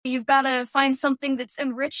You've got to find something that's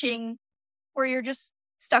enriching where you're just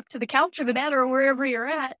stuck to the couch or the bed or wherever you're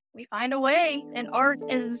at. We find a way, and art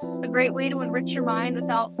is a great way to enrich your mind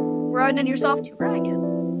without running yourself too ragged.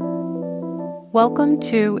 Welcome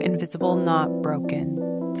to Invisible Not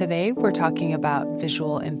Broken. Today we're talking about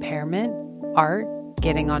visual impairment, art,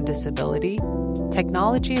 getting on disability,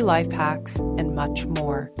 technology life hacks, and much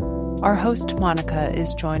more. Our host Monica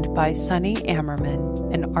is joined by Sunny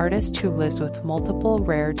Ammerman, an artist who lives with multiple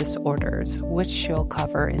rare disorders, which she'll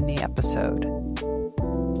cover in the episode.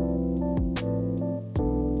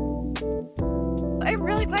 I'm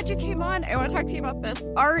really glad you came on. I want to talk to you about this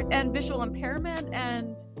art and visual impairment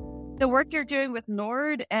and the work you're doing with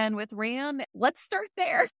NORD and with RAN. Let's start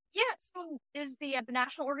there. Yeah, so is the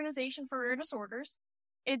National Organization for Rare Disorders.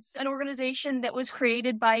 It's an organization that was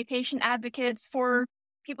created by patient advocates for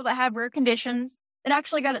people that have rare conditions. It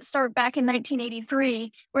actually got its start back in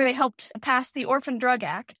 1983, where they helped pass the Orphan Drug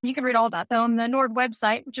Act. You can read all about that on the NORD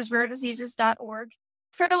website, which is rarediseases.org.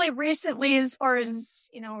 Fairly recently, as far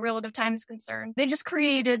as, relative time is concerned, they just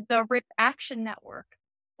created the RIP Action Network,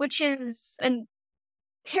 which is an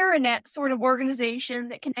Paranet sort of organization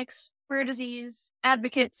that connects rare disease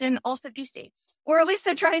advocates in all 50 states. Or at least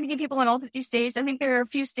they're trying to get people in all 50 states. I think there are a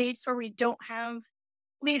few states where we don't have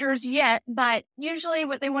leaders yet, but usually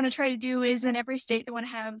what they want to try to do is in every state they want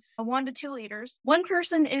to have 1 to 2 leaders. One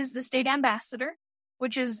person is the state ambassador,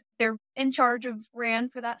 which is they're in charge of RAN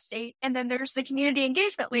for that state. And then there's the community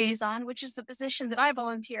engagement liaison, which is the position that I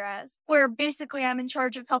volunteer as, where basically I'm in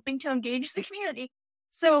charge of helping to engage the community.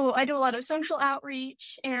 So I do a lot of social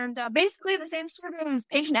outreach and basically the same sort of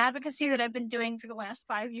patient advocacy that I've been doing for the last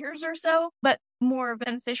 5 years or so, but more of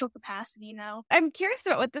an official capacity now. I'm curious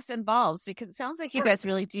about what this involves because it sounds like you guys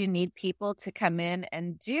really do need people to come in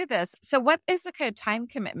and do this. So what is the kind of time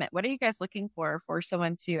commitment? What are you guys looking for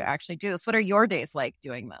someone to actually do this? What are your days like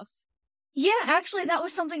doing this? Yeah, actually, that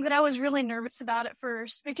was something that I was really nervous about at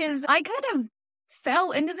first because I kind of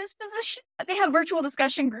fell into this position. They have virtual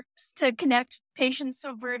discussion groups to connect patients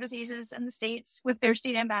of rare diseases in the states with their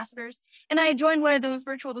state ambassadors. And I joined one of those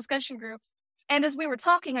virtual discussion groups. And as we were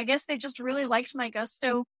talking, I guess they just really liked my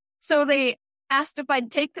gusto. So they asked if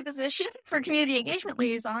I'd take the position for community engagement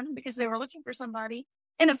liaison because they were looking for somebody.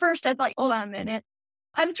 And at first I thought, hold on a minute.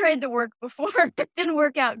 I've tried to work before. It didn't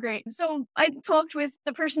work out great. So I talked with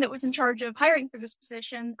the person that was in charge of hiring for this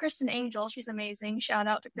position, Kristen Angel. She's amazing. Shout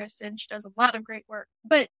out to Kristen. She does a lot of great work.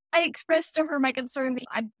 But I expressed to her my concern that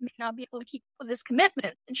I may not be able to keep with this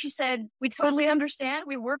commitment. And she said, we totally understand.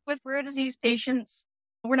 We work with rare disease patients.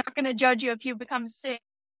 We're not going to judge you if you become sick.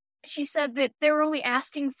 She said that they were only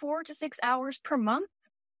asking 4 to 6 hours per month.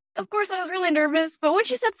 Of course, I was really nervous, but when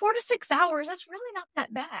she said 4 to 6 hours, that's really not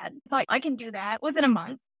that bad. Like, I can do that within a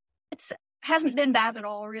month. It hasn't been bad at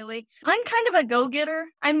all, really. I'm kind of a go-getter.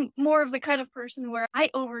 I'm more of the kind of person where I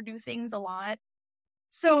overdo things a lot.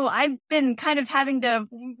 So I've been kind of having to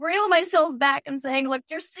reel myself back and saying, look,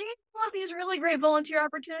 you're seeing all of these really great volunteer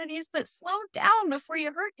opportunities, but slow down before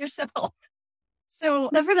you hurt yourself. So,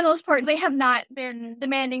 but for the most part, they have not been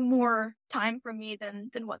demanding more time from me than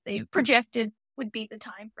what they projected would be the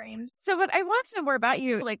time frame. So what I want to know more about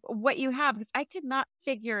you, like what you have, because I could not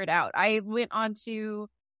figure it out. I went on to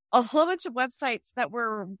a whole bunch of websites that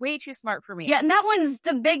were way too smart for me. Yeah, and that one's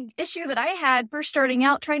the big issue that I had first starting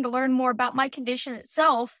out, trying to learn more about my condition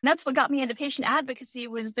itself. And that's what got me into patient advocacy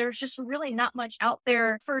was there's just really not much out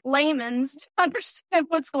there for laymen to understand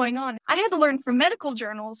what's going on. I had to learn from medical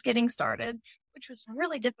journals getting started, which was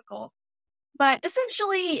really difficult. But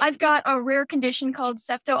essentially, I've got a rare condition called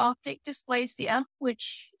Optic dysplasia,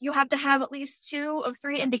 which you have to have at least 2 of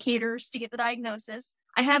 3 indicators to get the diagnosis.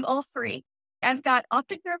 I have all 3. I've got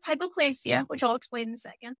optic nerve hypoplasia, which I'll explain in a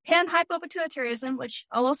second, Panhypopituitarism, which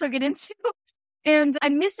I'll also get into, and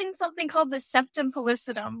I'm missing something called the septum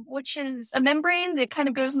pellucidum, which is a membrane that kind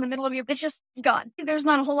of goes in the middle of your, it's just gone. There's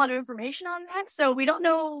not a whole lot of information on that, so we don't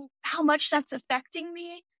know how much that's affecting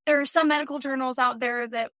me. There are some medical journals out there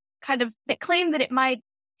that claim that it might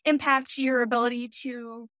impact your ability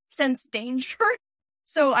to sense danger.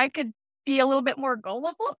 So I could be a little bit more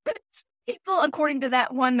gullible to people, according to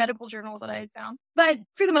that one medical journal that I had found. But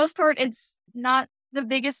for the most part, it's not the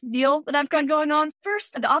biggest deal that I've got going on.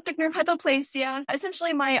 First, the optic nerve hypoplasia.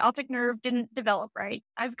 Essentially, my optic nerve didn't develop right.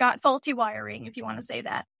 I've got faulty wiring, if you want to say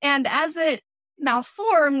that. And as it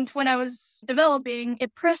malformed when I was developing,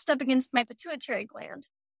 it pressed up against my pituitary gland.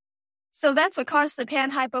 So that's what caused the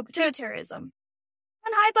panhypopituitarism.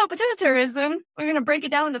 Panhypopituitarism, we're going to break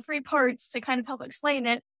it down into 3 parts to kind of help explain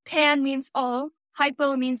it. Pan means all,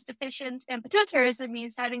 hypo means deficient, and pituitarism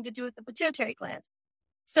means having to do with the pituitary gland.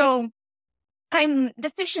 So I'm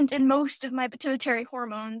deficient in most of my pituitary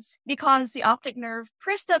hormones because the optic nerve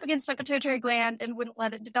pressed up against my pituitary gland and wouldn't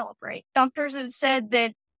let it develop right. Doctors have said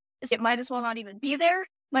that it might as well not even be there.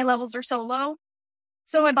 My levels are so low.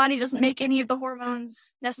 So my body doesn't make any of the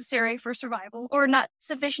hormones necessary for survival, or not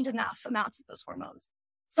sufficient enough amounts of those hormones.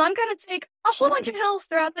 So I'm going to take a whole bunch of pills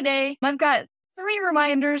throughout the day. I've got 3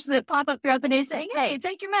 reminders that pop up throughout the day saying, hey,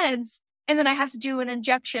 take your meds. And then I have to do an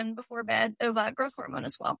injection before bed of growth hormone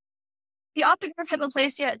as well. The optic nerve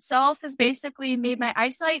hypoplasia itself has basically made my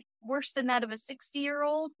eyesight worse than that of a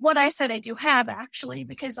 60-year-old. What eyesight I do have, actually,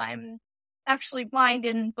 because I'm actually blind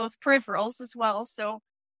in both peripherals as well. So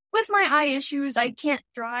with my eye issues, I can't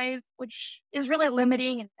drive, which is really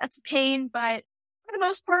limiting, and that's a pain. But for the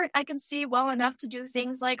most part, I can see well enough to do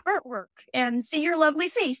things like artwork and see your lovely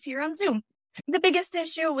face here on Zoom. The biggest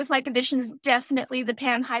issue with my condition is definitely the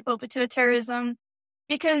Panhypopituitarism,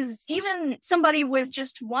 because even somebody with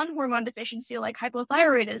just one hormone deficiency like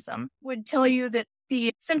hypothyroidism would tell you that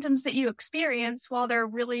the symptoms that you experience, while they're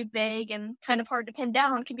really vague and kind of hard to pin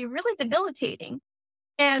down, can be really debilitating.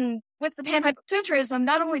 And with the Panhypopituitarism,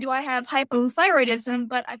 not only do I have hypothyroidism,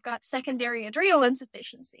 but I've got secondary adrenal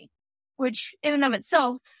insufficiency, which in and of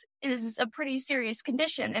itself is a pretty serious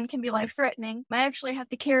condition and can be life-threatening. I actually have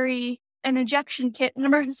to carry an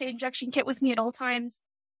emergency injection kit with me at all times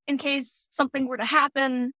in case something were to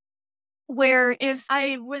happen, where if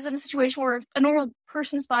I was in a situation where a normal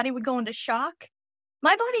person's body would go into shock,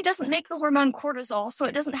 my body doesn't make the hormone cortisol, so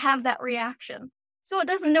it doesn't have that reaction. So it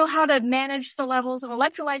doesn't know how to manage the levels of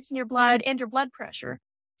electrolytes in your blood and your blood pressure.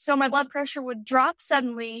 So my blood pressure would drop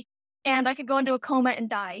suddenly, and I could go into a coma and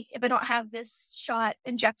die if I don't have this shot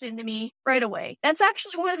injected into me right away. That's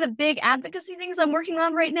actually one of the big advocacy things I'm working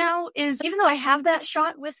on right now, is even though I have that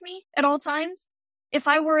shot with me at all times, if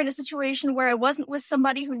I were in a situation where I wasn't with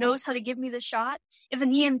somebody who knows how to give me the shot, if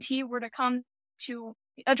an EMT were to come to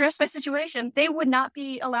address my situation, they would not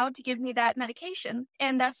be allowed to give me that medication.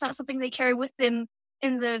 And that's not something they carry with them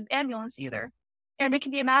in the ambulance either. And it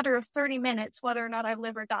can be a matter of 30 minutes whether or not I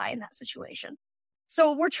live or die in that situation.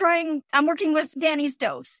 So I'm working with Danny's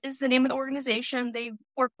Dose is the name of the organization. They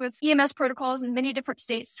work with EMS protocols in many different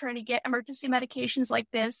states trying to get emergency medications like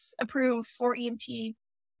this approved for EMT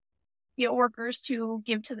workers to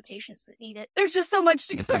give to the patients that need it. There's just so much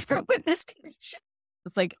to go through with this condition.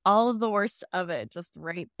 It's like all of the worst of it just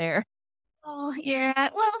right there. Oh, yeah.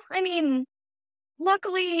 Well, I mean,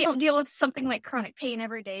 luckily I don't deal with something like chronic pain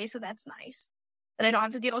every day, so that's nice. That I don't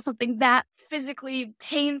have to deal with something that physically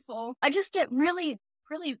painful. I just get really,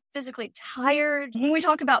 really physically tired. When we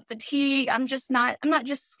talk about fatigue, I'm not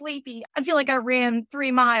just sleepy. I feel like I ran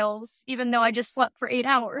 3 miles, even though I just slept for 8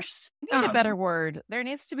 hours. We need a better word. There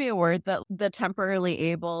needs to be a word that the temporarily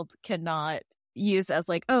abled cannot use as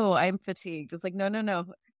like, oh, I'm fatigued. It's like, no.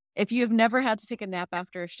 If you have never had to take a nap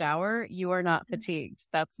after a shower, you are not fatigued.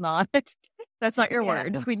 That's not your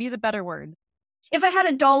word. We need a better word. If I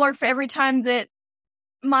had $1 for every time that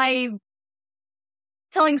my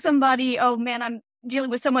telling somebody, oh man, I'm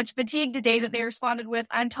dealing with so much fatigue today, that they responded with,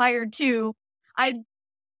 I'm tired too, I'd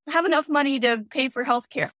have enough money to pay for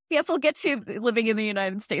healthcare. Yes, we'll get to living in the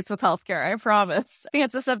United States with healthcare, I promise. I think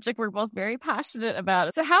it's a subject we're both very passionate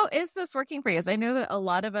about. So how is this working for you? Because I know that a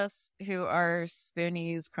lot of us who are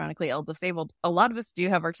spoonies, chronically ill, disabled, a lot of us do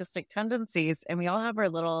have artistic tendencies, and we all have our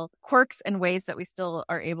little quirks and ways that we still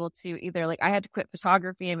are able to either, like I had to quit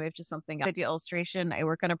photography and move to something. I do illustration. I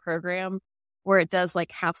work on a program where it does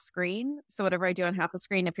like half screen. So whatever I do on half the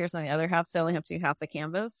screen appears on the other half. So I only have to do half the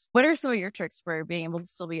canvas. What are some of your tricks for being able to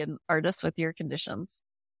still be an artist with your conditions?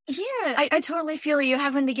 Yeah, I totally feel you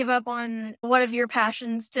having to give up on one of your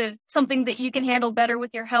passions to something that you can handle better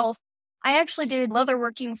with your health. I actually did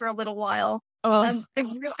leatherworking for a little while. Oh,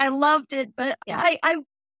 I loved it, but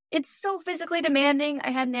it's so physically demanding.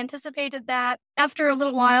 I hadn't anticipated that. After a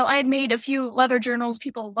little while, I had made a few leather journals.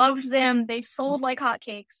 People loved them. They sold like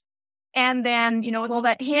hotcakes. And then, with all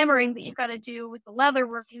that hammering that you've got to do with the leather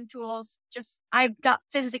working tools, I got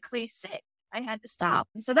physically sick. I had to stop.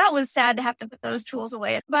 So that was sad to have to put those tools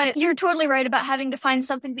away. But you're totally right about having to find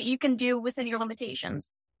something that you can do within your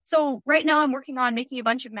limitations. So right now I'm working on making a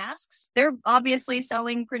bunch of masks. They're obviously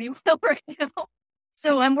selling pretty well right now.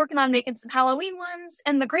 So I'm working on making some Halloween ones.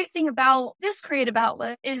 And the great thing about this creative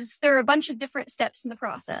outlet is there are a bunch of different steps in the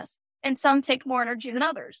process, and some take more energy than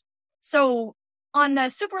others. So on a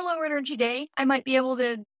super low energy day, I might be able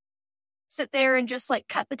to sit there and just like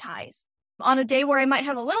cut the ties. On a day where I might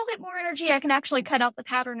have a little bit more energy, I can actually cut out the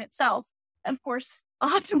pattern itself. Of course, I'll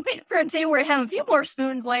have to wait for a day where I have a few more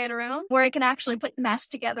spoons laying around, where I can actually put the mask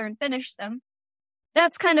together and finish them.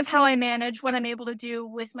 That's kind of how I manage what I'm able to do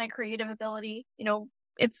with my creative ability.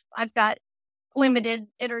 If I've got limited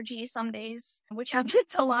energy some days, which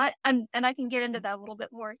happens a lot. And I can get into that a little bit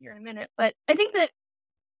more here in a minute. But I think that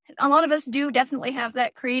a lot of us do definitely have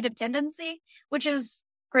that creative tendency, which is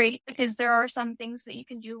great because there are some things that you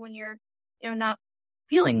can do when you're, not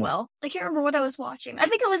feeling well. I can't remember what I was watching. I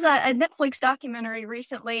think it was a Netflix documentary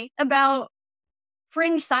recently about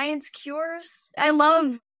fringe science cures. I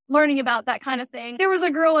love learning about that kind of thing. There was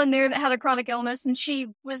a girl in there that had a chronic illness and she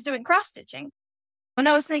was doing cross-stitching. And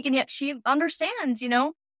I was thinking, yeah, she understands,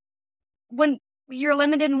 when you're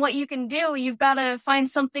limited in what you can do, you've got to find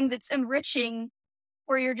something that's enriching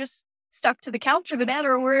where you're just stuck to the couch or the bed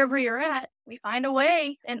or wherever you're at. We find a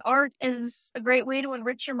way, and art is a great way to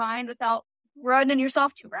enrich your mind without running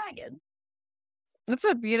yourself too ragged. That's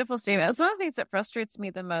a beautiful statement. It's one of the things that frustrates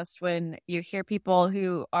me the most when you hear people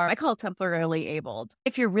who are, I call it temporarily abled.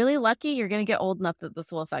 If you're really lucky, you're going to get old enough that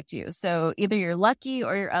this will affect you. So either you're lucky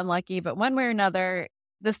or you're unlucky, but one way or another,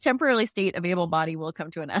 this temporary state of able body will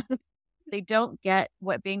come to an end. They don't get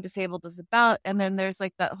what being disabled is about. And then there's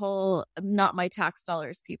like that whole not my tax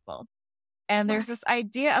dollars people. And there's this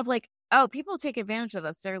idea of like, oh, people take advantage of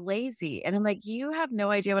this. They're lazy. And I'm like, you have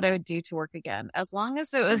no idea what I would do to work again. As long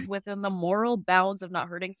as it was within the moral bounds of not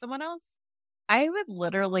hurting someone else, I would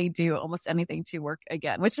literally do almost anything to work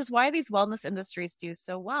again, which is why these wellness industries do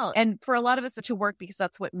so well. And for a lot of us to work, because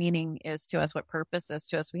that's what meaning is to us, what purpose is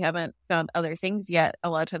to us. We haven't found other things yet. A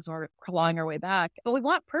lot of times we're clawing our way back, but we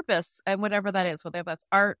want purpose and whatever that is, whether that's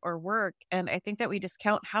art or work. And I think that we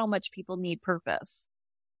discount how much people need purpose.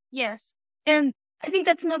 Yes. And I think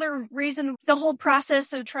that's another reason the whole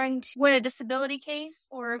process of trying to win a disability case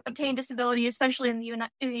or obtain disability, especially in the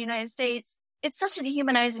United States, it's such a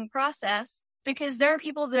dehumanizing process because there are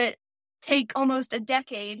people that take almost a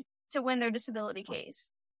decade to win their disability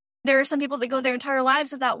case. There are some people that go their entire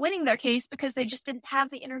lives without winning their case because they just didn't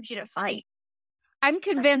have the energy to fight. I'm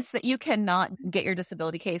convinced that you cannot get your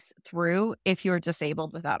disability case through if you're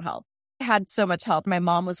disabled without help. I had so much help. My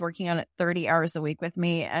mom was working on it 30 hours a week with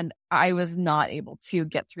me, and I was not able to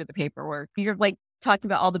get through the paperwork. You're like talking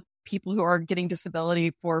about all the people who are getting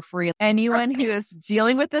disability for free. Anyone who is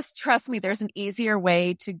dealing with this, trust me, there's an easier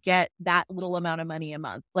way to get that little amount of money a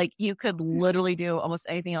month. Like you could literally do almost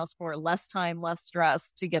anything else for less time, less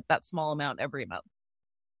stress to get that small amount every month.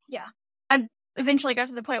 Yeah. I eventually got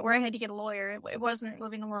to the point where I had to get a lawyer. It wasn't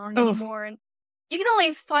living alone anymore. And you can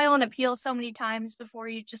only file an appeal so many times before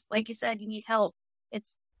you just, like you said, you need help.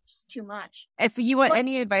 It's just too much. If you want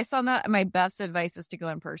any advice on that, my best advice is to go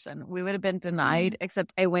in person. We would have been denied,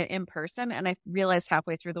 except I went in person and I realized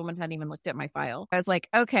halfway through the woman hadn't even looked at my file. I was like,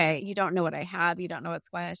 okay, you don't know what I have. You don't know what's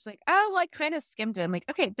going on. She's like, oh, well, I kind of skimmed it. I'm like,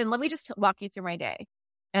 okay, then let me just walk you through my day.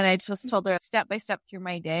 And I just told her step by step through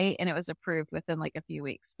my day, and it was approved within like a few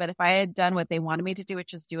weeks. But if I had done what they wanted me to do,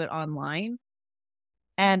 which is do it online,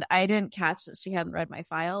 and I didn't catch that she hadn't read my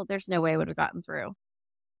file, there's no way I would have gotten through.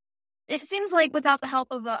 It seems like without the help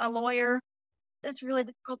of a lawyer, it's really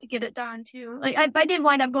difficult to get it done too. Like I did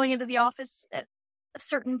wind up going into the office at a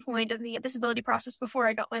certain point of the disability process before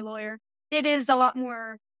I got my lawyer. It is a lot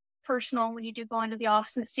more personal when you do go into the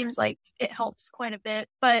office, and it seems like it helps quite a bit.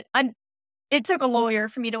 But it took a lawyer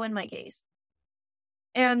for me to win my case.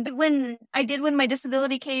 And when I did win my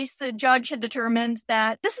disability case, the judge had determined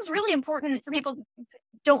that this is really important for people who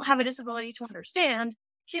don't have a disability to understand.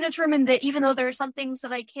 She determined that even though there are some things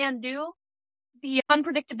that I can do, the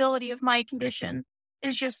unpredictability of my condition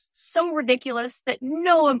is just so ridiculous that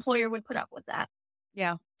no employer would put up with that.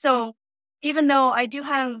 Yeah. So even though I do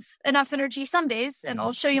have enough energy some days, and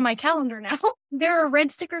I'll show you my calendar now, there are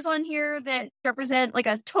red stickers on here that represent like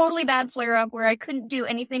a totally bad flare-up where I couldn't do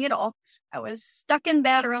anything at all. I was stuck in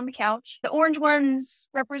bed or on the couch. The orange ones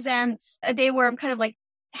represent a day where I'm kind of like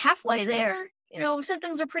halfway there.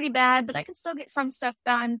 Symptoms are pretty bad, but I can still get some stuff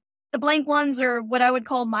done. The blank ones are what I would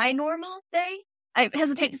call my normal day. I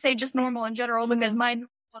hesitate to say just normal in general because my normal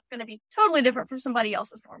is going to be totally different from somebody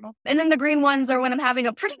else's normal. And then the green ones are when I'm having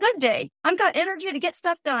a pretty good day. I've got energy to get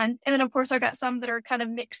stuff done. And then, of course, I've got some that are kind of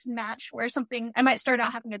mix and match where I might start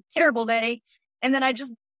out having a terrible day and then I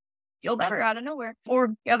just feel better out of nowhere,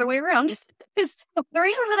 or the other way around. The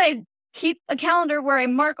reason that I keep a calendar where I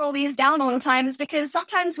mark all these down all the time is because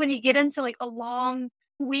sometimes when you get into like a long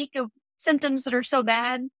week of symptoms that are so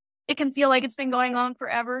bad, it can feel like it's been going on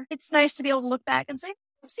forever. It's nice to be able to look back and say,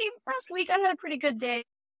 see, last week I had a pretty good day.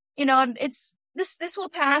 It's this will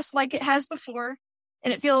pass like it has before,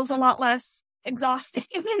 and it feels a lot less exhausting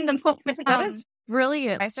in the moment. That is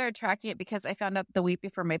brilliant. I started tracking it because I found out the week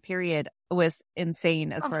before my period was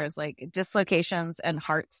insane as far as like dislocations and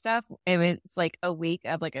heart stuff. It's like a week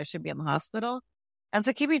of like I should be in the hospital. And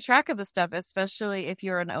so keeping track of the stuff, especially if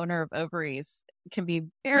you're an owner of ovaries, can be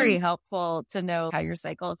very helpful to know how your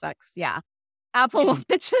cycle affects. Yeah. Apple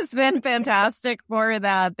Watch has been fantastic for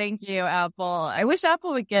that. Thank you, Apple. I wish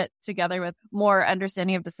Apple would get together with more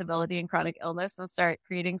understanding of disability and chronic illness and start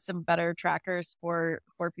creating some better trackers for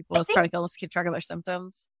people with chronic illness to keep track of their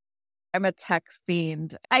symptoms. I'm a tech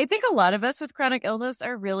fiend. I think a lot of us with chronic illness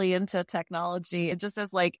are really into technology. It just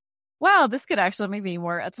is like, wow, this could actually make me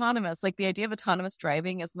more autonomous. Like the idea of autonomous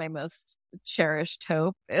driving is my most cherished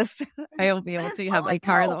hope, is I will be able to have a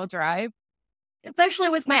car that will drive. Especially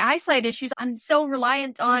with my eyesight issues, I'm so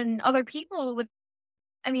reliant on other people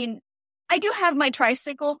I do have my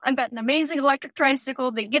tricycle. I've got an amazing electric tricycle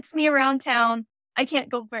that gets me around town. I can't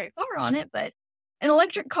go very far on it, but an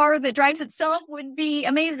electric car that drives itself would be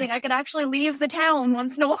amazing. I could actually leave the town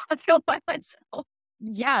once in a while and go by myself.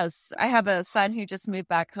 Yes, I have a son who just moved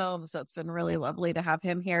back home, so it's been really lovely to have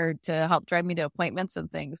him here to help drive me to appointments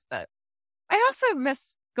and things. But I also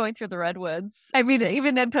miss going through the redwoods. I mean,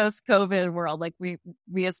 even in post-COVID world, like we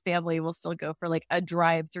as family will still go for like a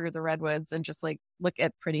drive through the redwoods and just like look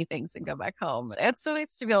at pretty things and go back home. It's so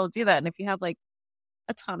nice to be able to do that. And if you have like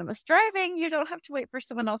autonomous driving, you don't have to wait for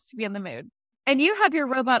someone else to be in the mood. And you have your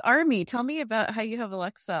robot army. Tell me about how you have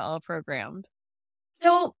Alexa all programmed.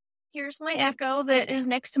 So here's my Echo that is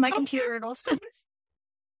next to my computer at all times.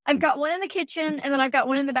 I've got one in the kitchen and then I've got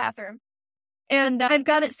one in the bathroom. And I've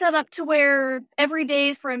got it set up to where every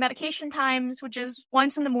day for medication times, which is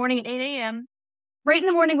once in the morning at 8 a.m., right in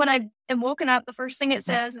the morning when I am woken up, the first thing it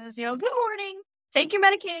says is, good morning, take your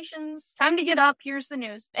medications, time to get up, here's the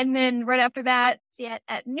news. And then right after that,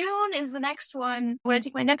 at noon is the next one. When I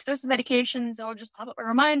take my next dose of medications, it'll just pop up a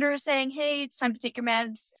reminder saying, hey, it's time to take your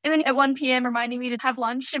meds. And then at 1 p.m. reminding me to have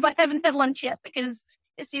lunch if I haven't had lunch yet, because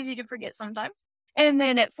it's easy to forget sometimes. And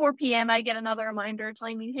then at 4 p.m., I get another reminder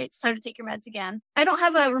telling me, hey, it's time to take your meds again. I don't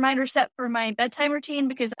have a reminder set for my bedtime routine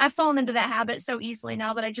because I've fallen into that habit so easily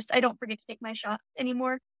now that I don't forget to take my shot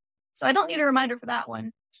anymore. So I don't need a reminder for that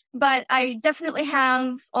one. But I definitely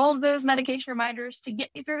have all of those medication reminders to get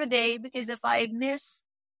me through the day, because if I miss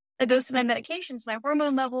a dose of my medications, my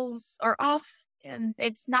hormone levels are off and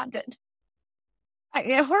it's not good.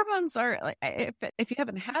 Hormones are, like, if you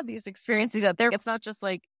haven't had these experiences out there, it's not just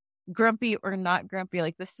like grumpy or not grumpy.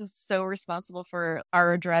 Like, this is so responsible for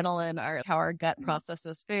our adrenaline, how our gut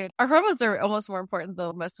processes food. Our hormones are almost more important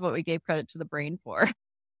than most of what we gave credit to the brain for.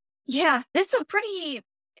 Yeah, it's a pretty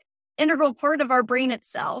integral part of our brain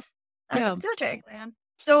itself, the pituitary gland.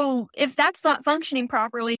 So if that's not functioning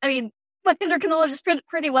properly, my endocrinologist put it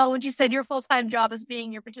pretty well when she said your full-time job is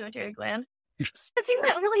being your pituitary gland. The thing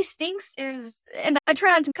that really stinks is, and I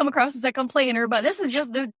try not to come across as a complainer, but this is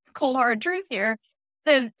just the cold hard truth here.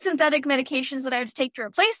 The synthetic medications that I have to take to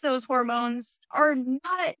replace those hormones are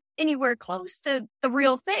not anywhere close to the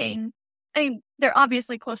real thing. They're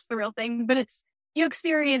obviously close to the real thing, but you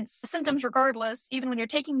experience symptoms regardless, even when you're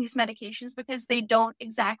taking these medications, because they don't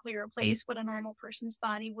exactly replace what a normal person's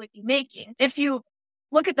body would be making. If you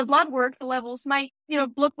look at the blood work, the levels might,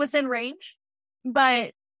 look within range,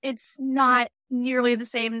 but it's not nearly the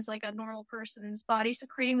same as like a normal person's body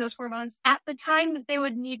secreting those hormones at the time that they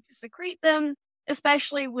would need to secrete them,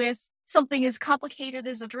 especially with something as complicated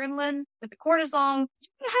as adrenaline, with the cortisol.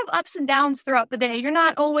 You have ups and downs throughout the day. You're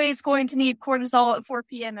not always going to need cortisol at 4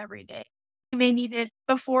 p.m. every day. You may need it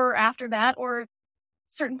before or after that, or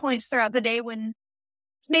certain points throughout the day when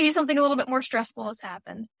maybe something a little bit more stressful has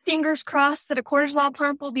happened. Fingers crossed that a cortisol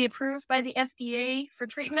pump will be approved by the FDA for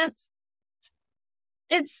treatments.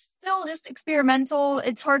 It's still just experimental.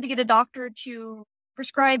 It's hard to get a doctor to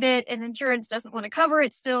prescribe it, and insurance doesn't want to cover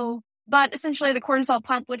it still. But essentially, the cortisol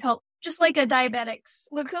pump would help, just like a diabetic's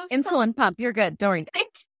glucose insulin pump. You're good. Don't worry.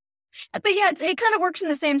 But yeah, it kind of works in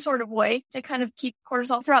the same sort of way to kind of keep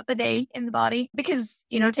cortisol throughout the day in the body, because,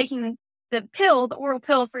 taking the oral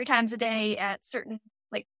pill 3 times a day at certain,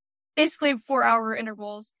 basically 4-hour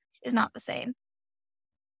intervals is not the same.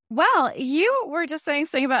 Well, you were just saying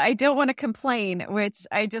something about I don't want to complain, which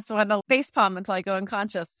I just want to facepalm until I go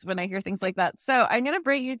unconscious when I hear things like that. So I'm going to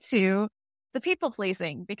bring you to the people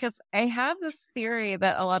pleasing, because I have this theory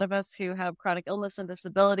that a lot of us who have chronic illness and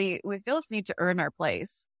disability, we feel this need to earn our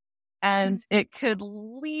place. And it could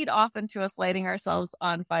lead often to us lighting ourselves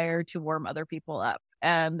on fire to warm other people up.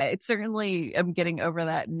 And it certainly am getting over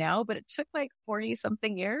that now, but it took 40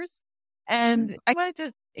 something years. And I wanted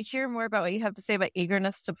to hear more about what you have to say about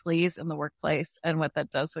eagerness to please in the workplace and what that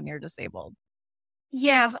does when you're disabled.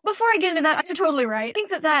 Yeah. Before I get into that, you're totally right. I think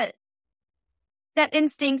that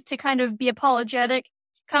instinct to kind of be apologetic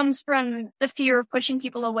comes from the fear of pushing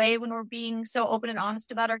people away when we're being so open and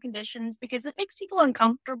honest about our conditions, because it makes people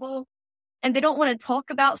uncomfortable. and they don't want to talk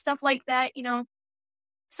about stuff like that,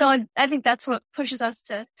 So I think that's what pushes us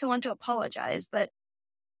to want to apologize. But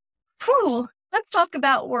let's talk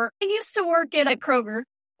about work. I used to work at Kroger,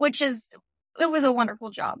 it was a wonderful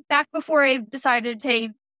job. Back before I decided, hey,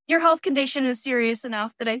 your health condition is serious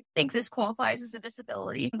enough that I think this qualifies as a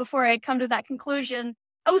disability. Before I had come to that conclusion,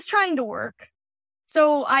 I was trying to work.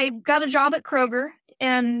 So I got a job at Kroger.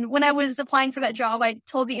 And when I was applying for that job, I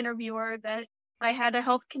told the interviewer that I had a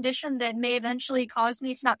health condition that may eventually cause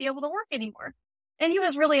me to not be able to work anymore. And he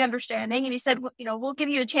was really understanding. And he said, we'll give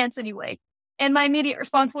you a chance anyway. And my immediate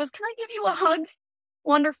response was, can I give you a hug?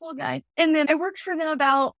 Wonderful guy. And then I worked for them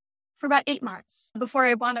for about 8 months before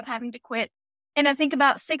I wound up having to quit. And I think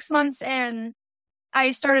about 6 months in,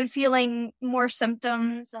 I started feeling more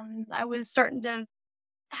symptoms, and I was starting to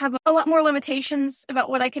have a lot more limitations about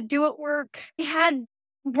what I could do at work. I had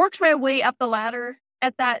worked my way up the ladder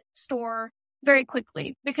at that store very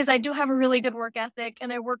quickly because I do have a really good work ethic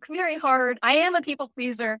and I work very hard. I am a people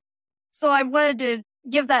pleaser. So I wanted to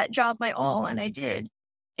give that job my all, and I did.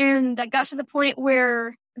 And I got to the point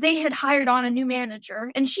where they had hired on a new manager,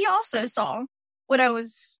 and she also saw what I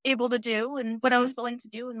was able to do and what I was willing to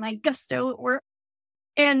do and my gusto at work.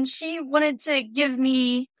 And she wanted to give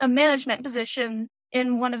me a management position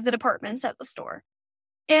in one of the departments at the store.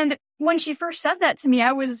 And when she first said that to me,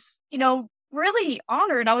 I was, really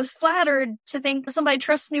honored. I was flattered to think somebody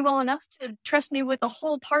trusts me well enough to trust me with the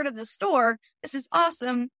whole part of the store. This is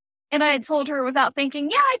awesome. And I had told her without thinking,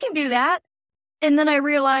 yeah, I can do that. And then I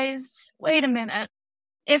realized, wait a minute,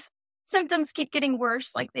 if symptoms keep getting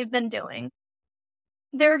worse like they've been doing,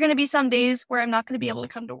 there are going to be some days where I'm not going to be able to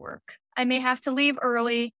come to work. I may have to leave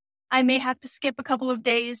early. I may have to skip a couple of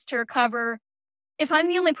days to recover. If I'm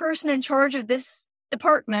the only person in charge of this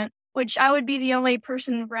department, which I would be the only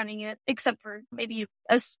person running it, except for maybe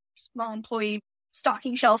a small employee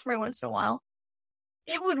stocking shelves every once in a while,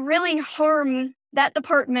 it would really harm that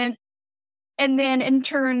department and then in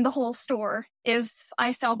turn the whole store if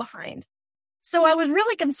I fell behind. So I was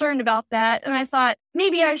really concerned about that, and I thought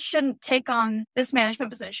maybe I shouldn't take on this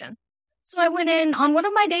management position. So I went in on one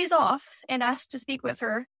of my days off and asked to speak with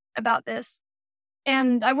her about this.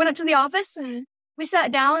 And I went up to the office and we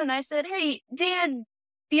sat down and I said, hey, did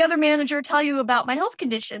the other manager tell you about my health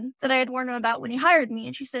condition that I had warned him about when he hired me?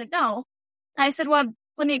 And she said, no. And I said, well,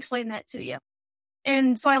 let me explain that to you.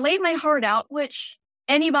 And so I laid my heart out, which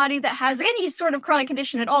anybody that has any sort of chronic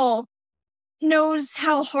condition at all knows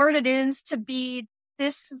how hard it is to be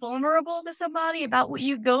this vulnerable to somebody about what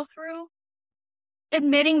you go through.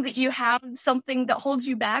 Admitting that you have something that holds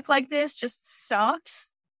you back like this just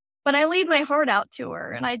sucks. But I laid my heart out to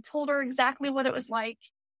her and I told her exactly what it was like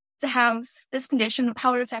to have this condition,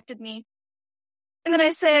 how it affected me. And then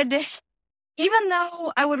I said, even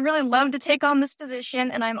though I would really love to take on this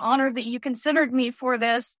position and I'm honored that you considered me for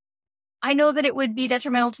this, I know that it would be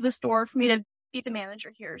detrimental to the store for me to be the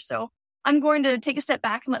manager here. So I'm going to take a step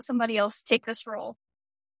back and let somebody else take this role.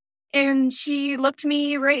 And she looked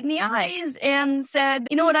me right in the eyes and said,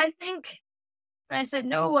 you know what I think? And I said,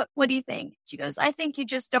 no, what do you think? She goes, I think you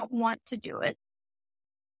just don't want to do it.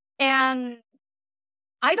 And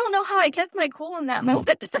I don't know how I kept my cool in that moment,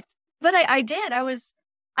 but I did.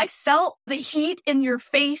 I felt the heat in your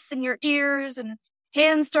face and your ears and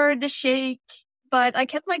hands started to shake, but I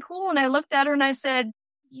kept my cool and I looked at her and I said,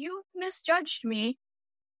 you misjudged me.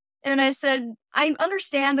 And I said, I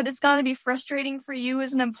understand that it's got to be frustrating for you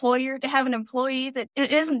as an employer to have an employee that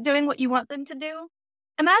isn't doing what you want them to do.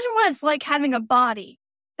 Imagine what it's like having a body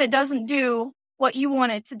that doesn't do what you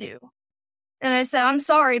want it to do. And I said, I'm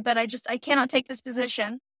sorry, but I cannot take this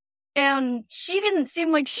position. And she didn't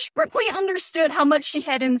seem like she really understood how much she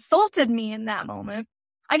had insulted me in that moment.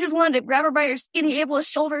 I just wanted to grab her by her skinny,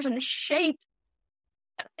 ableist shoulders and shake.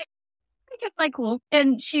 I kept my cool.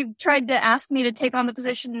 And she tried to ask me to take on the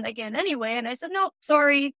position again anyway. And I said, no,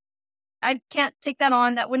 sorry, I can't take that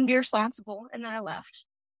on. That wouldn't be responsible. And then I left.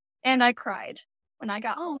 And I cried when I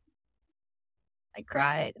got home. I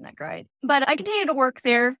cried and I cried. But I continued to work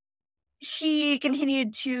there. She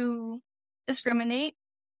continued to discriminate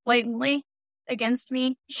blatantly against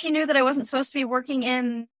me. She knew that I wasn't supposed to be working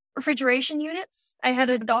in refrigeration units. I had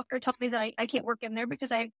a doctor tell me that I can't work in there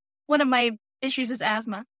because one of my issues is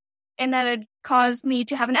asthma. And that had caused me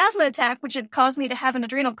to have an asthma attack, which had caused me to have an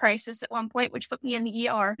adrenal crisis at one point, which put me in the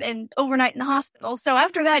ER and overnight in the hospital. So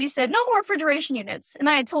after that, he said, no more refrigeration units. And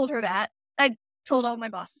I had told her that. I told all my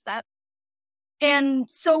bosses that. And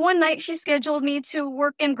so one night she scheduled me to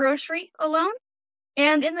work in grocery alone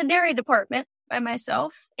and in the dairy department by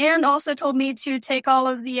myself, and also told me to take all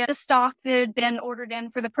of the stock that had been ordered in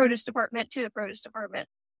for the produce department to the produce department.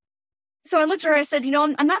 So I looked at her, I said,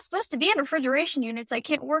 I'm not supposed to be in refrigeration units. I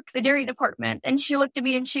can't work the dairy department. And she looked at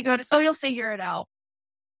me and she goes, oh, you'll figure it out.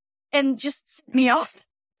 And just sent me off.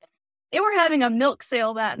 They were having a milk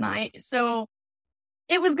sale that night. So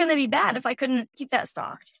it was going to be bad if I couldn't keep that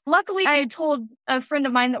stocked. Luckily, I had told a friend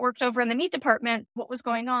of mine that worked over in the meat department what was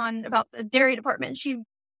going on about the dairy department. She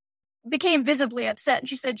became visibly upset. And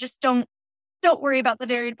she said, just don't worry about the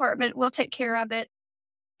dairy department. We'll take care of it.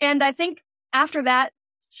 And I think after that,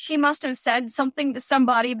 she must have said something to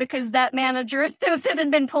somebody because that manager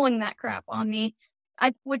had been pulling that crap on me,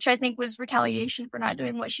 which I think was retaliation for not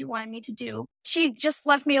doing what she wanted me to do. She just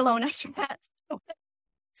left me alone after that. So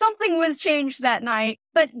something was changed that night,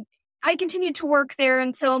 but I continued to work there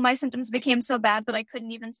until my symptoms became so bad that I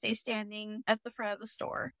couldn't even stay standing at the front of the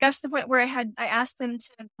store. Got to the point where I asked them to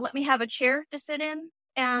let me have a chair to sit in,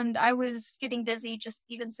 and I was getting dizzy just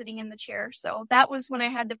even sitting in the chair. So that was when I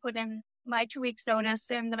had to put in my 2 weeks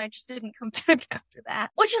notice, and then I just didn't come back after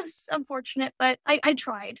that, which is unfortunate, but I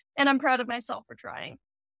tried, and I'm proud of myself for trying.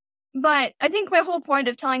 But I think my whole point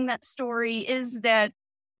of telling that story is that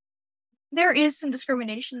there is some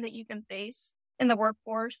discrimination that you can face in the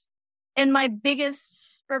workforce. And my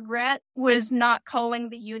biggest regret was not calling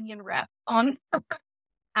the union rep on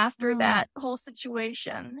after that whole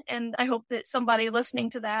situation. And I hope that somebody listening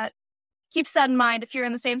to that keeps that in mind. If you're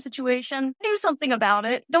in the same situation, do something about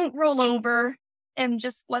it. Don't roll over and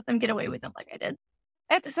just let them get away with it like I did.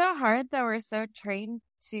 It's so hard that we're so trained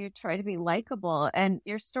to try to be likable. And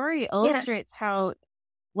your story illustrates how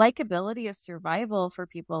likability is survival for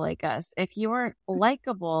people like us. If you weren't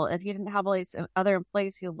likable, if you didn't have all these other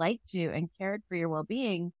employees who liked you and cared for your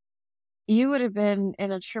well-being, you would have been in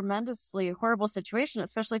a tremendously horrible situation,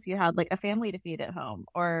 especially if you had like a family to feed at home,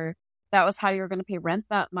 or that was how you were going to pay rent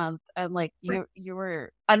that month. And like you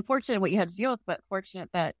were unfortunate what you had to deal with, but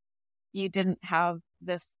fortunate that you didn't have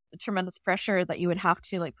this tremendous pressure that you would have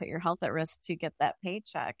to like put your health at risk to get that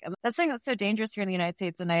paycheck. And that's something that's so dangerous here in the United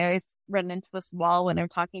States. And I always run into this wall when I'm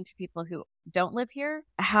talking to people who don't live here,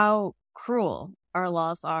 how cruel our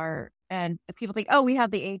laws are. And people think, oh, we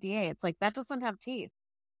have the ADA. It's like, that doesn't have teeth.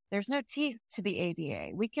 There's no teeth to the ADA.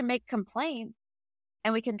 We can make complaints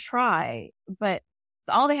and we can try, but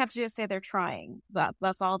all they have to do is say they're trying.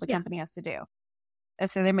 That's all the company has to do. And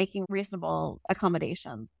so they're making reasonable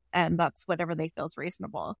accommodations, and that's whatever they feel is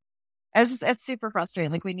reasonable. It's super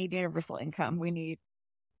frustrating. Like, we need universal income. We need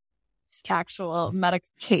actual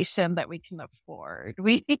medication that we can afford.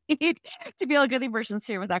 We need to be able to get the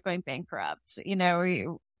emergency room without going bankrupt. We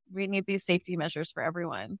need these safety measures for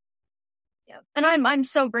everyone. Yeah. And I'm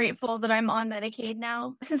so grateful that I'm on Medicaid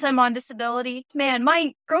now. Since I'm on disability, man,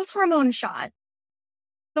 my growth hormone shot,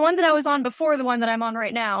 the one that I was on before the one that I'm on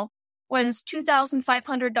right now, was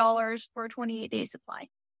 $2,500 for a 28-day supply.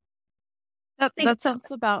 That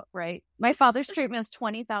sounds about right. My father's treatment is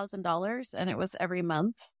 $20,000, and it was every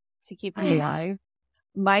month to keep him alive.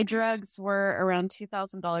 My drugs were around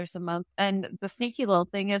 $2,000 a month. And the sneaky little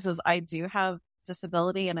thing is I do have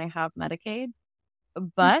disability and I have Medicaid,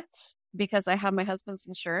 but because I have my husband's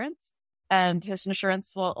insurance, and his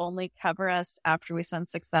insurance will only cover us after we spend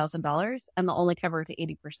 $6,000, and they'll only cover to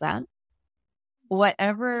 80%.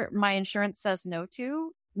 Whatever my insurance says no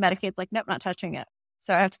to, Medicaid's like, nope, not touching it.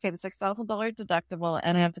 So I have to pay the $6,000 deductible,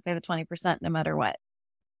 and I have to pay the 20% no matter what.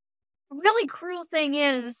 Really cruel thing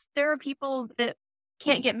is there are people that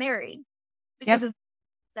can't get married because of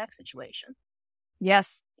that situation.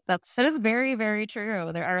 Yes, that is very, very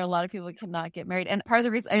true. There are a lot of people who cannot get married. And part of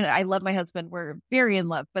the reason I love my husband, we're very in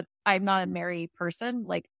love, but I'm not a married person.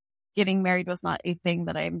 Like, getting married was not a thing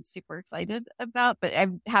that I'm super excited about, but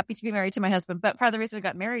I'm happy to be married to my husband. But part of the reason I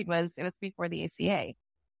got married was it was before the ACA.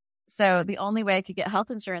 So the only way I could get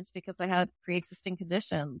health insurance, because I had pre-existing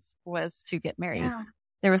conditions, was to get married. Yeah.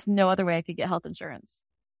 There was no other way I could get health insurance.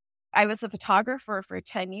 I was a photographer for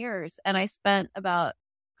 10 years, and I spent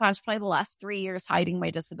probably the last 3 years hiding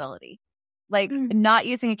my disability. Like, not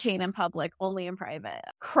using a cane in public, only in private,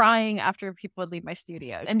 crying after people would leave my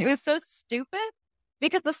studio. And it was so stupid,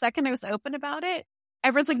 because the second I was open about it,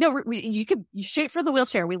 everyone's like, no, you shoot for the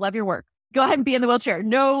wheelchair. We love your work. Go ahead and be in the wheelchair.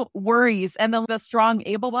 No worries. And then the strong,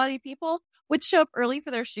 able-bodied people would show up early for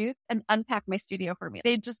their shoot and unpack my studio for me.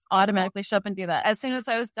 They'd just automatically show up and do that. As soon as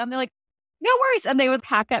I was done, they're like, no worries. And they would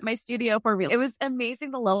pack up my studio for me. It was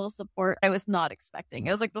amazing, the level of support I was not expecting.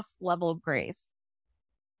 It was like this level of grace.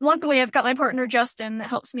 Luckily, I've got my partner, Justin, that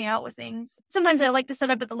helps me out with things. Sometimes I like to set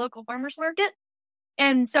up at the local farmer's market.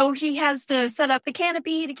 And so he has to set up the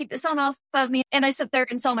canopy to keep the sun off of me. And I sit there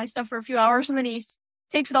and sell my stuff for a few hours, and then he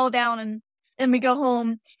takes it all down and we go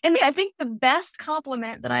home. And I think the best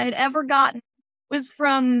compliment that I had ever gotten was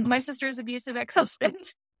from my sister's abusive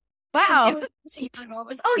ex-husband. Wow.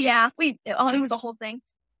 Oh yeah, it was a whole thing.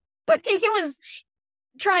 But he was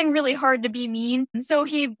trying really hard to be mean. And so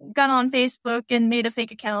he got on Facebook and made a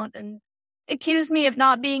fake account and accused me of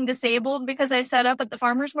not being disabled because I set up at the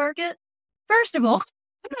farmer's market. First of all,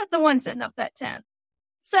 I'm not the one setting up that tent.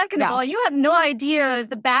 Second of all, you have no idea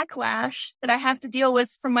the backlash that I have to deal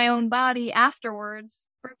with from my own body afterwards,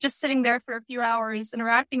 for just sitting there for a few hours,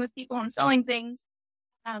 interacting with people and selling things,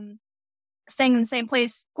 staying in the same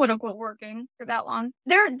place, quote unquote, working for that long.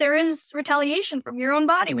 There is retaliation from your own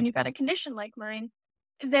body when you've got a condition like mine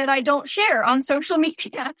that I don't share on social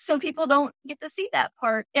media, so people don't get to see that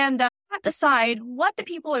part. And decide, what do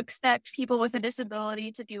people expect people with a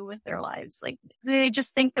disability to do with their lives? Like, they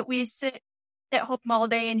just think that we sit at home all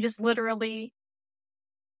day and just literally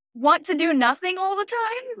want to do nothing all the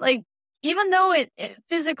time. Like, even though it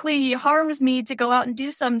physically harms me to go out and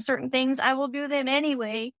do some certain things, I will do them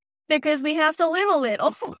anyway because we have to live a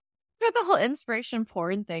little. Where the whole inspiration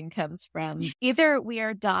porn thing comes from. Either we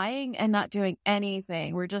are dying and not doing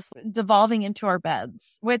anything. We're just devolving into our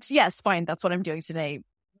beds, which, yes, fine. That's what I'm doing today.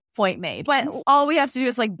 Point made. But all we have to do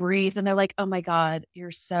is like breathe. And they're like, oh my God,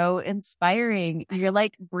 you're so inspiring. You're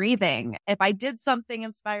like breathing. If I did something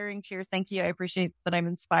inspiring, cheers. Thank you. I appreciate that I'm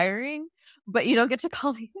inspiring, but you don't get to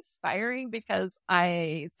call me inspiring because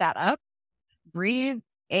I sat up, breathed,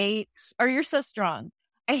 ate, or you're so strong.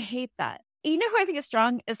 I hate that. You know who I think is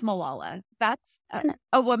strong is Malala. That's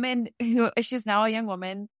a woman who, she's now a young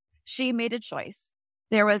woman. She made a choice.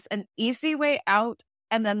 There was an easy way out,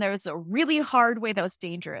 and then there was a really hard way that was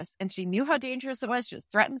dangerous. And she knew how dangerous it was. She was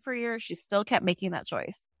threatened for years. She still kept making that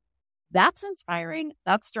choice. That's inspiring.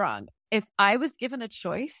 That's strong. If I was given a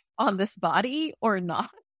choice on this body or not,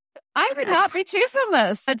 I would not be choosing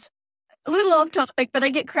this. It's a little off topic, but I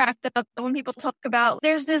get cracked up when people talk about,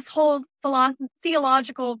 there's this whole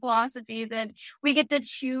theological philosophy that we get to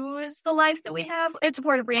choose the life that we have. It's a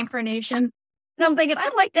part of reincarnation. And I'm thinking,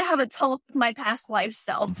 I'd like to have a talk with my past life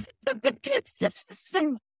self. It's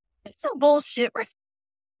some bullshit.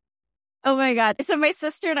 Oh my God. So my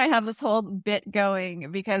sister and I have this whole bit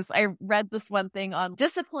going because I read this one thing on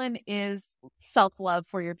discipline is self-love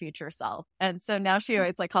for your future self. And so now she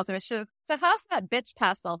always like calls me, so how's that bitch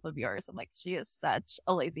past self of yours? I'm like, she is such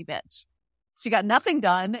a lazy bitch. She got nothing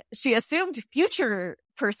done. She assumed future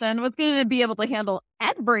person was going to be able to handle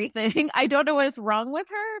everything. I don't know what is wrong with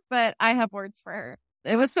her, but I have words for her.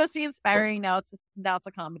 It was supposed to be inspiring. Now it's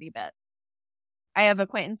a comedy bit. I have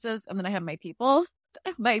acquaintances and then I have my people.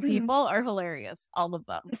 My people are hilarious, all of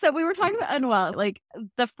them. So we were talking about unwell. Like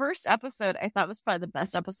the first episode, I thought was probably the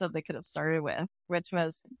best episode they could have started with, which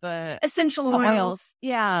was the essential oils.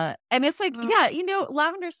 Yeah. And it's like, yeah,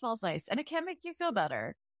 lavender smells nice and it can make you feel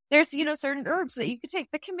better. There's, certain herbs that you could take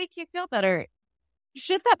that can make you feel better.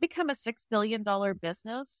 Should that become a $6 billion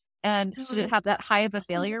business? And should it have that high of a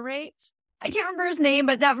failure rate? I can't remember his name,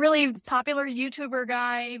 but that really popular YouTuber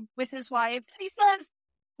guy with his wife, he says,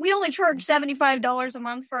 we only charge $75 a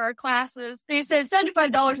month for our classes. And he said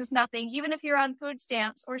 $75 is nothing. Even if you're on food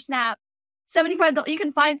stamps or SNAP, $75, you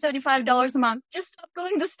can find $75 a month. Just stop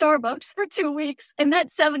going to Starbucks for 2 weeks. And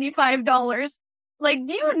that's $75. Like,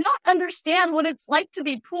 do you not understand what it's like to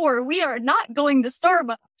be poor? We are not going to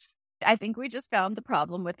Starbucks. I think we just found the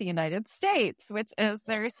problem with the United States, which is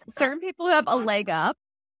there's certain people who have a leg up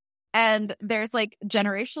and there's like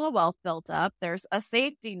generational wealth built up. There's a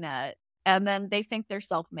safety net. And then they think they're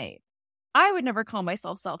self-made. I would never call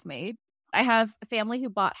myself self-made. I have a family who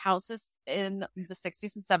bought houses in the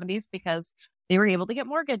 60s and 70s because they were able to get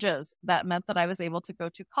mortgages. That meant that I was able to go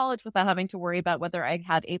to college without having to worry about whether I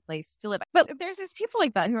had a place to live. But there's these people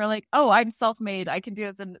like that who are like, oh, I'm self-made. I can do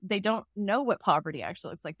this. And they don't know what poverty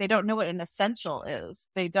actually looks like. They don't know what an essential is.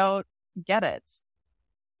 They don't get it.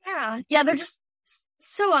 Yeah, they're just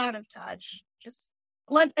so out of touch. Just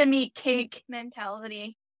let them eat cake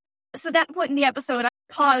mentality. So that point in the episode, I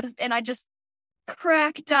paused and I just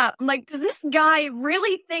cracked up. I'm like, does this guy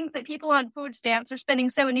really think that people on food stamps are spending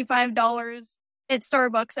 $75 at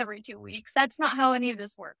Starbucks every 2 weeks? That's not how any of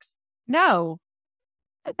this works. No.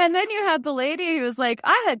 And then you had the lady who was like,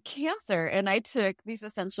 I had cancer and I took these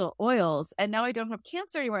essential oils and now I don't have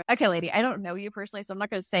cancer anymore. Okay, lady, I don't know you personally, so I'm not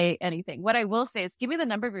going to say anything. What I will say is give me the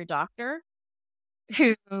number of your doctor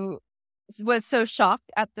who was so shocked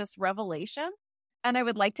at this revelation. And I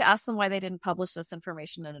would like to ask them why they didn't publish this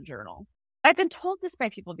information in a journal. I've been told this by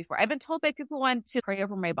people before. I've been told by people who want to pray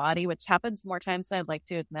over my body, which happens more times than I'd like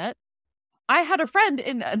to admit. I had a friend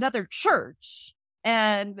in another church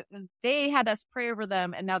and they had us pray over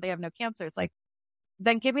them and now they have no cancer. It's like,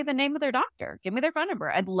 then give me the name of their doctor. Give me their phone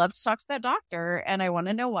number. I'd love to talk to that doctor and I want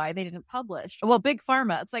to know why they didn't publish. Well, big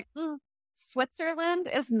pharma. It's like, Switzerland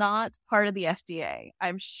is not part of the FDA.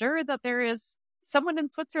 I'm sure that there is someone in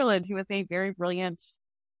Switzerland who is a very brilliant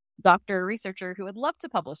doctor, researcher who would love to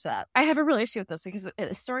publish that. I have a real issue with this because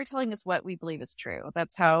storytelling is what we believe is true.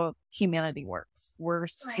 That's how humanity works. We're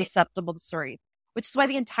susceptible to stories, which is why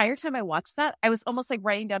the entire time I watched that, I was almost like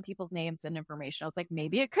writing down people's names and information. I was like,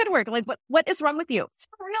 maybe it could work. Like, what is wrong with you?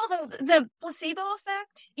 For real, though, the placebo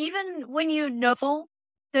effect, even when you know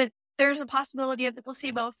that there's a possibility of the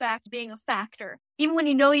placebo effect being a factor, even when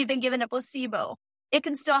you know you've been given a placebo, it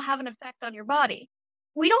can still have an effect on your body.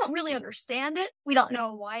 We don't really understand it. We don't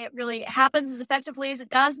know why it really happens as effectively as it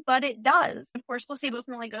does, but it does. Of course, placebo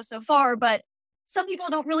can only go so far, but some people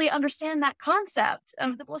don't really understand that concept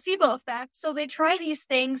of the placebo effect. So they try these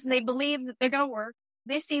things and they believe that they're going to work.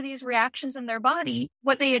 They see these reactions in their body,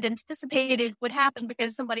 what they had anticipated would happen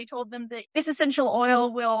because somebody told them that this essential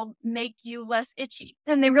oil will make you less itchy.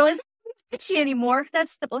 And they realize itchy anymore.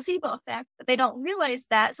 That's the placebo effect, but they don't realize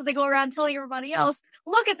that. So they go around telling everybody else,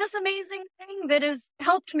 look at this amazing thing that has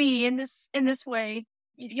helped me in this way.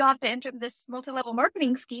 You have to enter this multi-level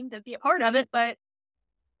marketing scheme to be a part of it, but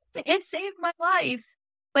it saved my life.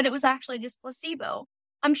 But it was actually just placebo.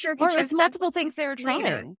 I'm sure. Or it's multiple things they were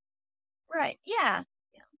trying. Right. Yeah.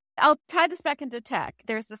 I'll tie this back into tech.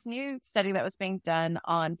 There's this new study that was being done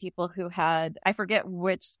on people who had, I forget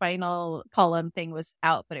which spinal column thing was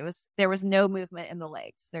out, but there was no movement in the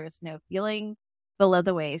legs. There was no feeling below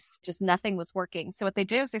the waist. Just nothing was working. So what they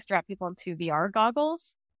did is they strapped people into VR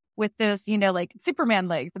goggles with this, like Superman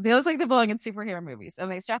legs. They look like they belong in superhero movies.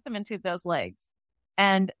 And they strapped them into those legs.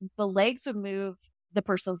 And the legs would move the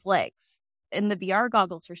person's legs. In the VR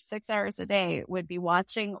goggles for 6 hours a day would be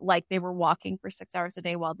watching like they were walking for 6 hours a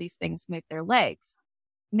day while these things move their legs.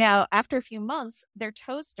 Now, after a few months, their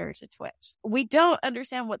toes start to twitch. We don't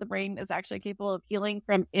understand what the brain is actually capable of healing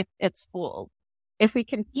from if it's fooled. If we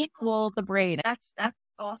can fool the brain. That's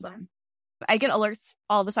awesome. I get alerts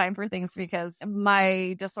all the time for things because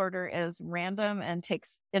my disorder is random and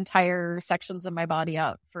takes entire sections of my body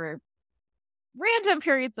out for random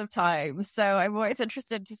periods of time. So I'm always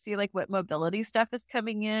interested to see what mobility stuff is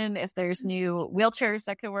coming in, if there's new wheelchairs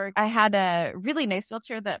that could work. I had a really nice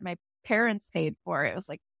wheelchair that my parents paid for. It was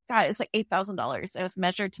it's like $8,000. It was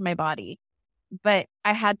measured to my body, but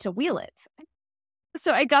I had to wheel it.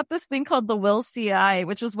 So I got this thing called the Will CI,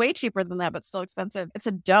 which was way cheaper than that, but still expensive. It's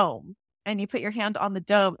a dome. And you put your hand on the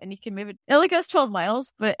dome and you can move it. It only goes 12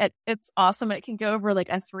 miles, but it's awesome. And it can go over a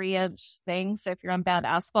 3-inch thing. So if you're on bad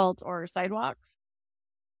asphalt or sidewalks.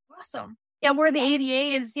 Awesome. Yeah, where the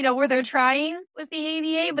ADA is, where they're trying with the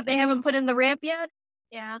ADA, but they haven't put in the ramp yet.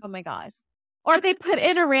 Yeah. Oh my gosh. Or they put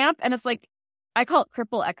in a ramp and it's I call it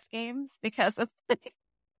Cripple X Games because it's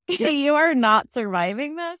you are not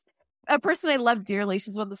surviving this. A person I love dearly,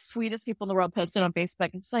 she's one of the sweetest people in the world, posted on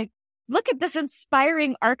Facebook. And she's look at this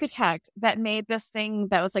inspiring architect that made this thing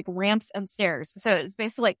that was ramps and stairs. So it's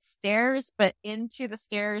basically stairs, but into the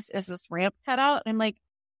stairs is this ramp cut out. And I'm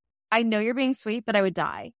I know you're being sweet, but I would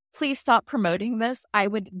die. Please stop promoting this. I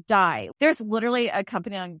would die. There's literally a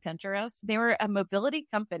company on Pinterest. They were a mobility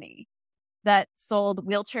company that sold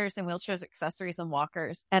wheelchairs and wheelchairs accessories and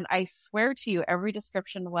walkers. And I swear to you, every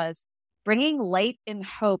description was bringing light and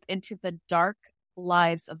hope into the dark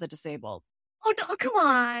lives of the disabled. Oh, no, come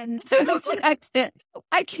on.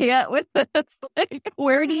 I can't with this.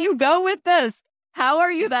 Where do you go with this? How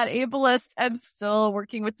are you that ableist and still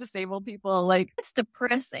working with disabled people? It's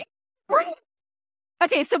depressing.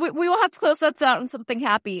 Okay, so we will have to close that out on something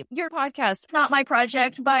happy. Your podcast. It's not my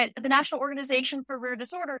project, but the National Organization for Rare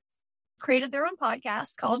Disorders created their own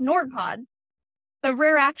podcast called NordPod. The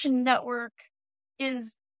Rare Action Network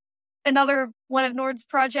is another one of Nord's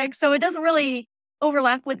projects, so it doesn't really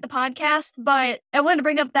overlap with the podcast, but I wanted to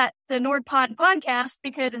bring up the NordPod podcast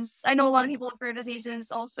because I know a lot of people with rare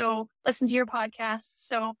diseases also listen to your podcast.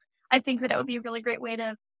 So I think that it would be a really great way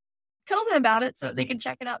to tell them about it so they can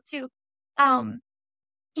check it out too.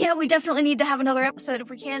 Yeah, we definitely need to have another episode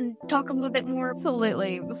if we can talk a little bit more.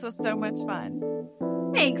 Absolutely. This was so much fun.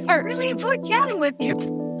 Thanks. I really enjoyed chatting with you.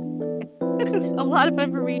 It's a lot of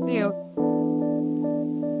fun for me too.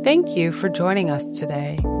 Thank you for joining us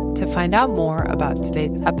today. To find out more about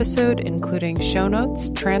today's episode, including show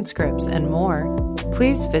notes, transcripts, and more,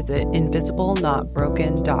 please visit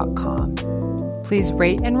invisiblenotbroken.com. Please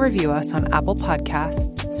rate and review us on Apple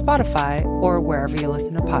Podcasts, Spotify, or wherever you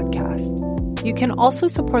listen to podcasts. You can also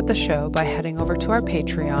support the show by heading over to our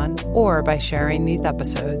Patreon or by sharing these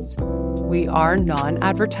episodes. We are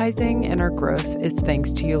non-advertising, and our growth is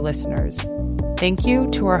thanks to you listeners. Thank you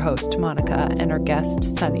to our host, Monica, and our guest,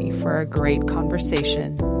 Sunny, for a great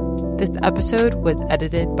conversation. This episode was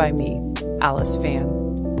edited by me, Alice Van.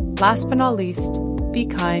 Last but not least, be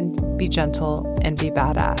kind, be gentle, and be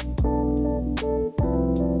badass.